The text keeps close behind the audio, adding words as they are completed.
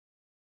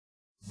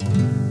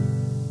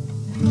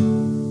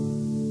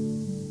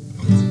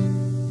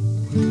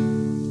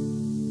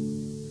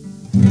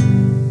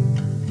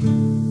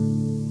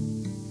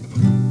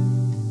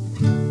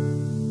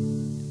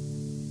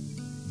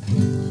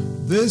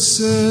They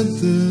said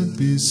there'd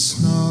be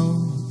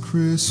snow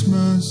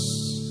Christmas.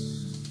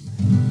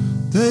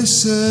 They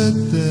said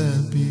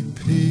there'd be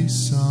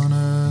peace on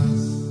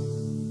earth.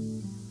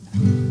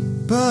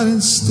 But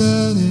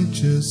instead it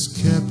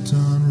just kept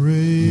on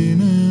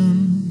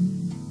raining.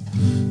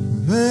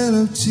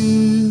 Veil of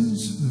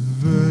tears, the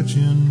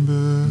virgin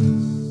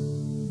birth.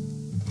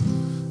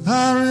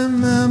 I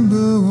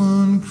remember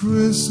one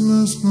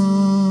Christmas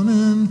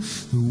morning,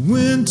 the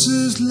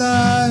winter's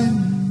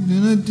light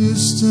in a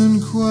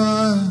distant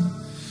choir,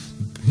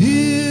 the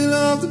peal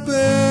of the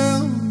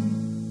bell,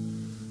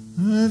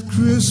 that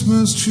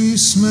Christmas tree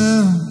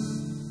smell,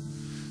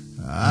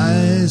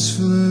 eyes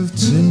full of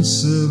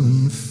tinsel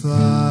and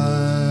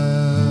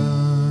fire.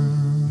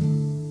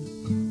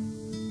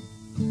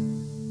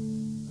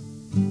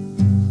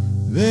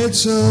 They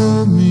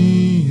told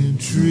me a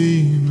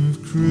dream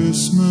of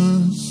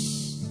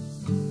Christmas.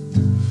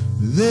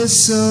 They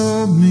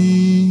sold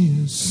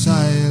me a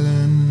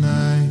silent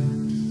night.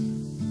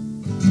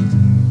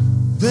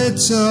 They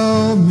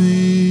told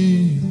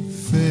me a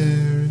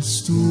fairy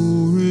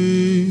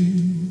story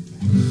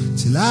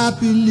till I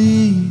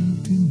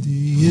believed in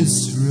the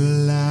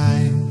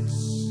Israelites.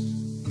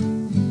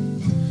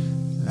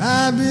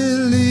 I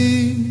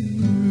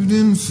believed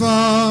in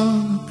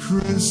Father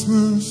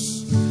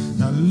Christmas.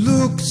 I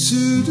looked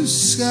to the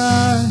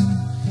sky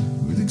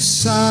with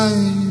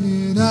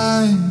excited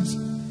eyes.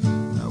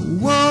 I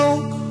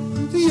woke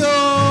with the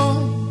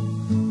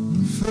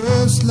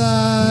first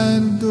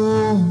light of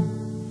dawn.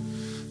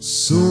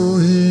 Saw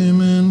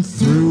him and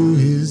through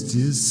his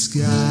disguise.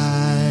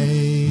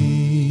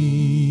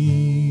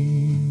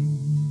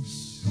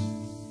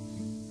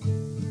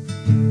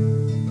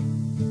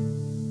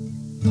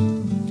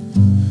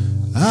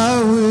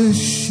 I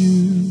wish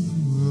you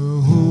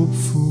a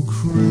hopeful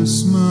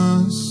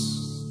Christmas.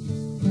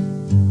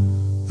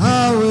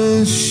 I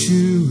wish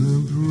you a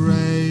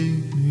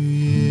brave new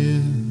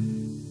year.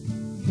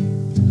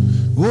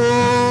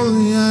 All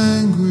the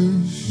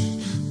anguish,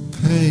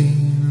 pain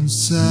and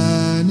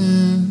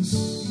sadness,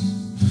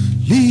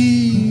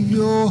 leave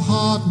your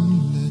heart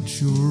and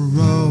let your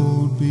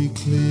road be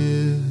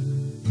clear.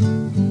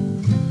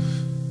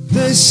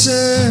 They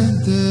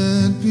said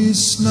there'd be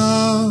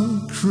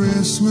snow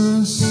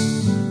Christmas.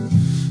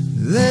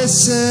 They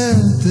said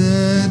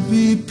there'd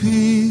be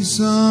peace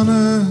on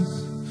earth.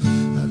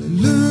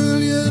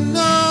 Hallelujah,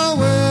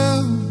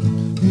 nowhere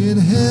in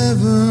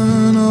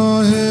heaven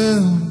or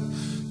hell.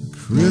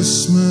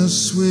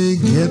 Christmas we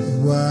get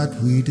what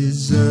we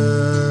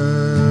deserve.